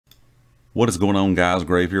What is going on, guys?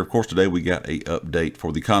 Grave here. Of course, today we got a update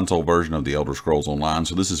for the console version of the Elder Scrolls Online.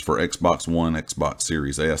 So this is for Xbox One, Xbox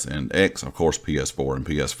Series S and X, of course PS4 and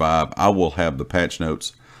PS5. I will have the patch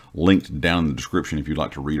notes linked down in the description if you'd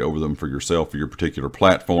like to read over them for yourself for your particular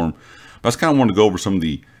platform. But I just kind of wanted to go over some of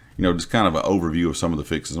the, just kind of an overview of some of the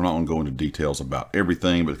fixes. I'm not going to go into details about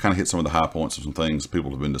everything, but kind of hit some of the high points of some things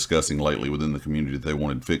people have been discussing lately within the community that they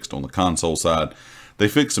wanted fixed on the console side. They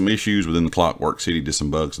fixed some issues within the Clockwork City, did some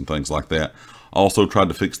bugs and things like that. Also tried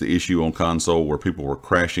to fix the issue on console where people were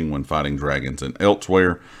crashing when fighting dragons and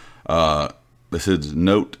elsewhere. They said,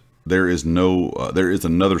 note, there is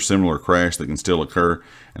another similar crash that can still occur,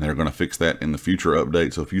 and they're going to fix that in the future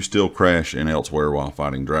update. So if you still crash in elsewhere while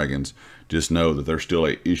fighting dragons, just know that there's still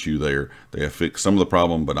an issue there. They have fixed some of the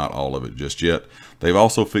problem, but not all of it just yet. They've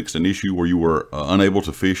also fixed an issue where you were unable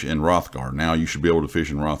to fish in Hrothgar. Now you should be able to fish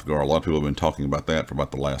in Hrothgar. A lot of people have been talking about that for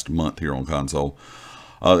about the last month here on console.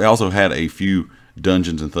 They also had a few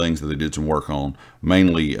dungeons and things that they did some work on,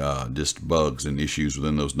 mainly just bugs and issues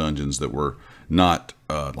within those dungeons that were not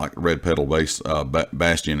like Red Petal Base,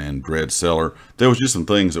 Bastion and Dread Cellar. There was just some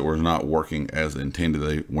things that were not working as intended.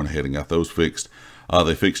 They went ahead and got those fixed.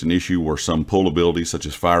 They fixed an issue where some pull abilities such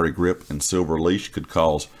as Fiery Grip and Silver Leash could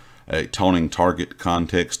cause a taunting target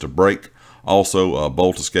context to break. Also,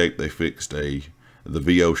 Bolt Escape, they fixed the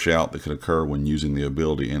VO shout that could occur when using the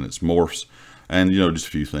ability in its morphs. And, just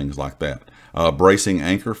a few things like that. Bracing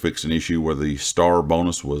Anchor fixed an issue where the star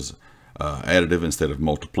bonus was additive instead of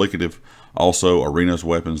multiplicative. Also, Arena's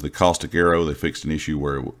weapons, the Caustic Arrow, they fixed an issue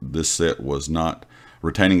where this set was not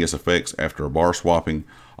retaining its effects after a bar swapping.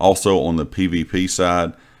 Also, on the PvP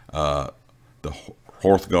side, the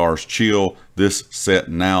Hrothgar's Chill, this set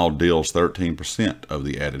now deals 13% of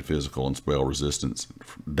the added physical and spell resistance,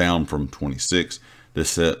 down from 26%. This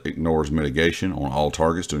set ignores mitigation on all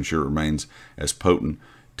targets to ensure it remains as potent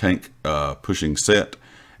tank pushing set,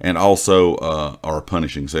 and also or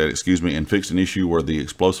punishing set, and fixed an issue where the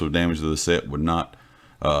explosive damage of the set would not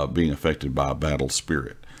being affected by battle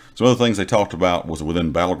spirit. Some other things they talked about was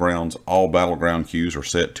within Battlegrounds, all Battleground queues are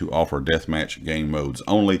set to offer deathmatch game modes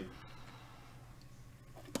only.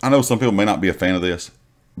 I know some people may not be a fan of this,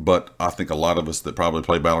 but I think a lot of us that probably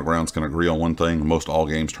play Battlegrounds can agree on one thing. Most all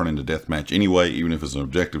games turn into deathmatch anyway, even if it's an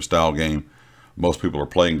objective style game. Most people are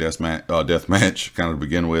playing deathmatch kind of to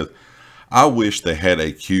begin with. I wish they had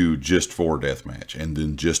a queue just for deathmatch and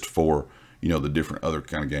then just for, the different other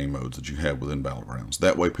kind of game modes that you have within Battlegrounds.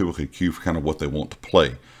 That way people can queue for kind of what they want to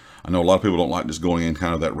play. I know a lot of people don't like just going in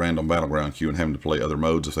kind of that random Battleground queue and having to play other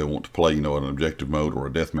modes if they want to play, an objective mode or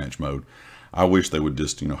a deathmatch mode. I wish they would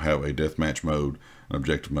just, have a deathmatch mode, an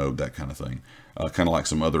objective mode, that kind of thing. Kind of like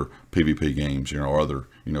some other PvP games, or other,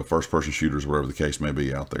 first-person shooters, whatever the case may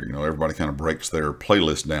be out there. Everybody kind of breaks their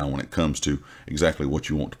playlist down when it comes to exactly what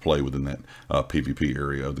you want to play within that PvP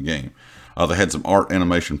area of the game. They had some art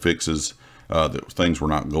animation fixes. That things were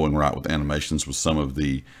not going right with animations with some of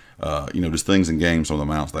the, just things in games, some of the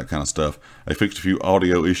mounts, that kind of stuff. They fixed a few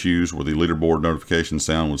audio issues where the leaderboard notification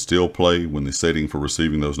sound would still play when the setting for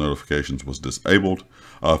receiving those notifications was disabled.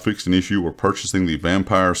 Fixed an issue where purchasing the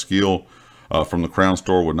vampire skill from the crown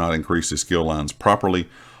store would not increase the skill lines properly.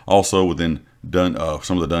 Also, within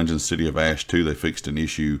some of the dungeons, City of Ash 2, they fixed an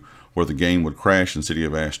issue where the game would crash in City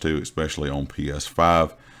of Ash 2, especially on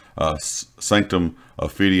PS5. Sanctum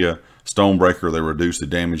Ophidia, Stonebreaker, they reduced the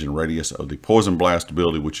damage and radius of the Poison Blast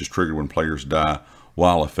ability, which is triggered when players die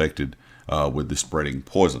while affected with the spreading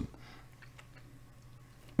poison.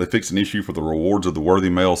 They fixed an issue for the rewards of the worthy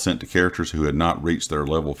mail sent to characters who had not reached their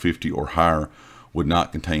level 50 or higher would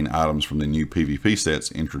not contain items from the new PvP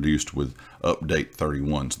sets introduced with Update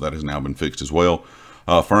 31. So that has now been fixed as well.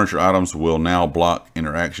 Furniture items will now block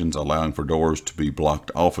interactions, allowing for doors to be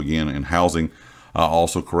blocked off again in housing.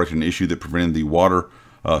 Also corrected an issue that prevented the water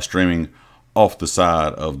streaming off the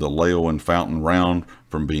side of the Leowen Fountain round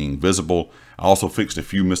from being visible. I also fixed a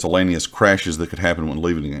few miscellaneous crashes that could happen when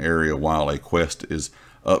leaving an area while a quest is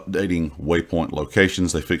updating waypoint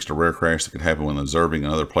locations. They fixed a rare crash that could happen when observing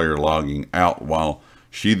another player logging out while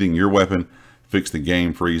sheathing your weapon. Fixed the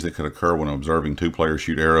game freeze that could occur when observing two players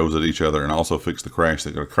shoot arrows at each other, and also fixed the crash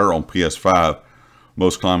that could occur on PS5,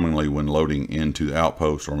 most commonly when loading into the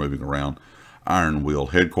outpost or moving around Iron Wheel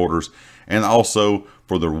headquarters. And also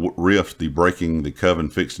for the rift, the Breaking the Coven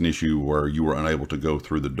fixed an issue where you were unable to go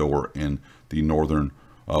through the door in the Northern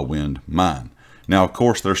Wind Mine. Now, of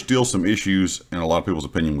course, there's still some issues in a lot of people's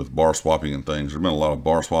opinion with bar swapping and things. There's been a lot of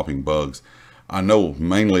bar swapping bugs. I know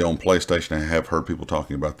mainly on PlayStation, I have heard people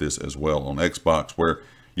talking about this as well on Xbox, where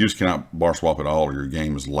you just cannot bar swap at all, or your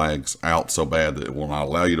game lags out so bad that it will not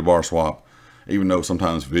allow you to bar swap. even though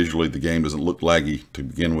sometimes visually the game doesn't look laggy to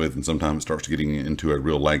begin with, and sometimes it starts getting into a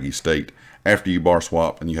real laggy state after you bar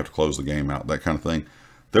swap and you have to close the game out, that kind of thing.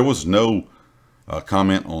 There was no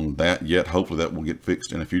comment on that yet. Hopefully that will get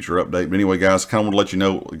fixed in a future update. But anyway, guys, kind of want to let you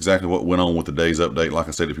know exactly what went on with today's update. Like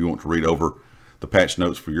I said, if you want to read over the patch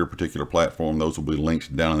notes for your particular platform, those will be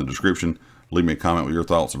linked down in the description. Leave me a comment with your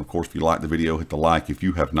thoughts, and of course, if you like the video, hit the like. If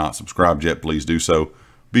you have not subscribed yet, please do so.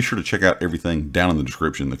 Be sure to check out everything down in the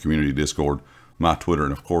description, the community Discord, my Twitter,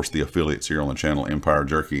 and of course the affiliates here on the channel, Empire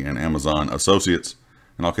Jerky and Amazon Associates.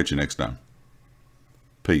 And I'll catch you next time.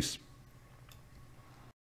 Peace.